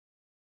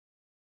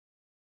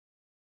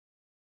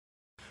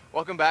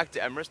Welcome back to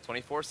Emirates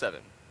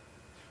 24/7.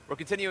 We're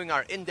continuing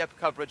our in-depth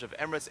coverage of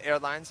Emirates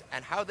Airlines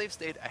and how they've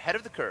stayed ahead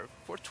of the curve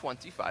for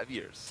 25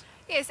 years.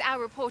 Yes, our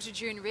reporter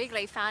June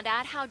Wrigley found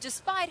out how,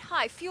 despite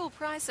high fuel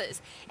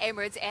prices,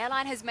 Emirates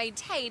Airline has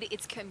maintained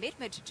its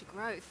commitment to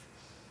growth.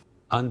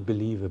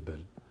 Unbelievable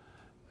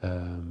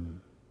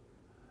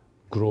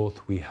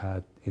growth we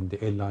had in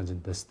the airlines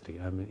industry.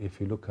 I mean, if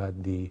you look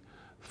at the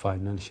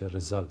financial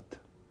result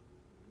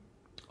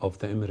of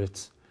the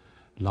Emirates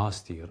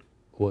last year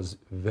was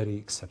very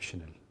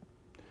exceptional.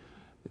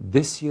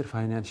 This year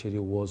financially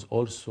was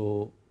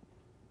also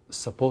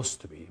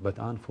supposed to be, but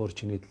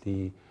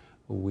unfortunately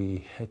we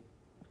hit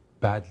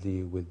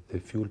badly with the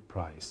fuel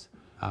price.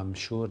 I'm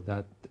sure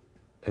that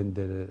in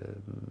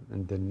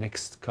the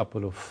next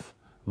couple of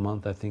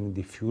months, I think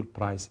the fuel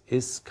price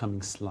is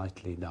coming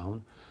slightly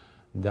down.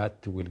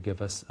 That will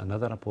give us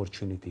another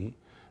opportunity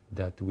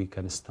that we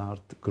can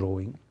start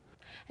growing.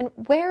 And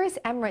where is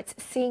Emirates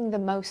seeing the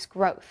most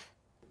growth?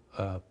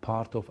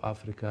 Part of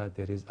Africa,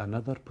 there is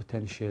another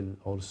potential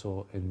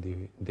also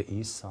in the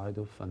east side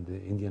of and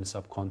the Indian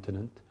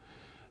subcontinent.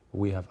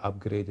 We have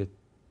upgraded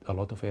a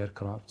lot of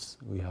aircrafts.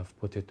 We have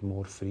put it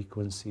more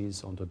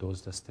frequencies onto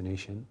those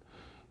destinations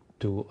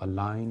to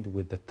align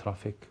with the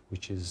traffic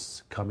which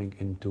is coming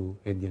into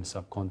Indian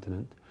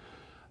subcontinent.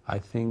 I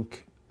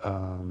think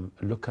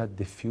look at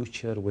the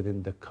future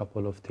within the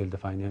couple of till the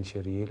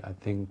financial year. I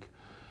think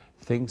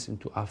things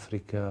into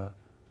Africa,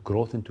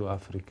 growth into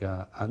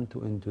Africa and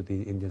into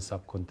the Indian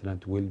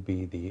subcontinent will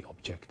be the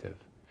objective.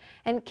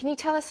 And can you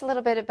tell us a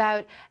little bit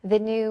about the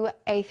new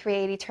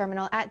A380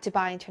 terminal at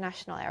Dubai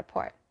International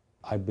Airport?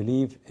 I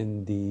believe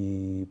in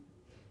the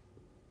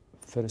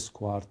first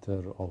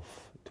quarter of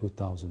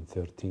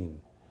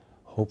 2013,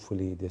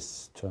 hopefully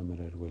this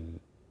terminal will,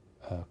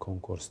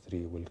 Concourse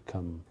 3 will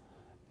come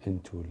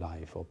into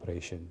live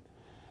operation.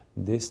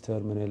 This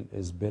terminal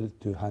is built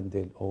to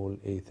handle all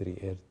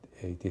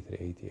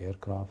A380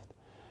 aircraft.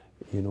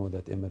 You know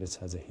that Emirates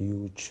has a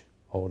huge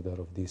order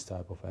of these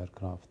type of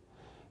aircraft.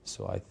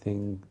 So I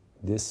think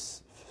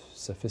this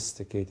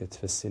sophisticated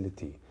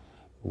facility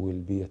will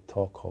be a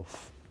talk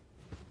of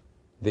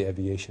the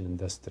aviation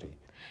industry.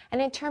 And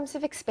in terms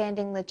of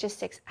expanding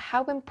logistics,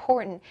 how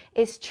important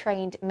is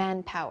trained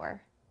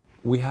manpower?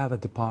 We have a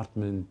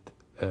department,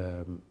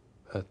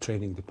 a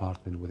training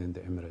department within the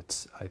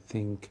Emirates. I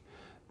think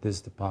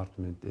this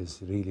department is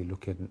really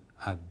looking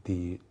at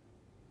the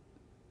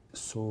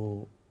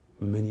so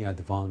many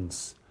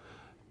advanced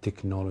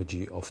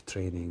technology of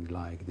training,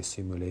 like the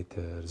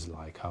simulators,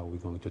 like how we're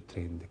going to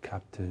train the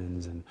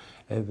captains, and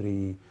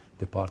every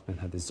department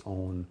had its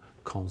own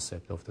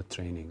concept of the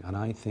training. And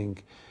I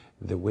think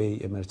the way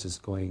Emirates is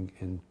going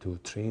into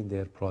train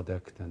their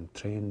product and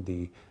train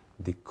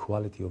the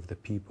quality of the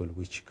people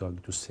which are going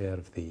to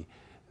serve the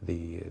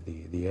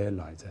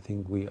airlines, I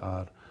think we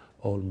are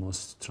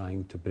almost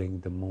trying to bring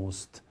the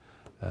most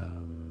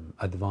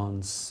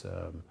advanced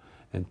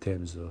in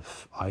terms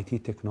of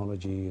IT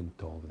technology, in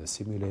terms of the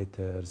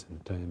simulators, in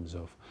terms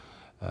of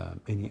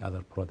any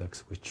other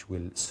products which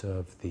will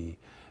serve the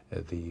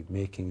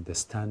making the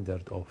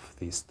standard of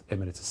the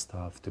Emirates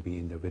staff to be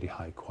in the very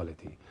high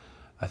quality.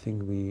 I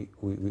think we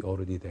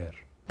already there.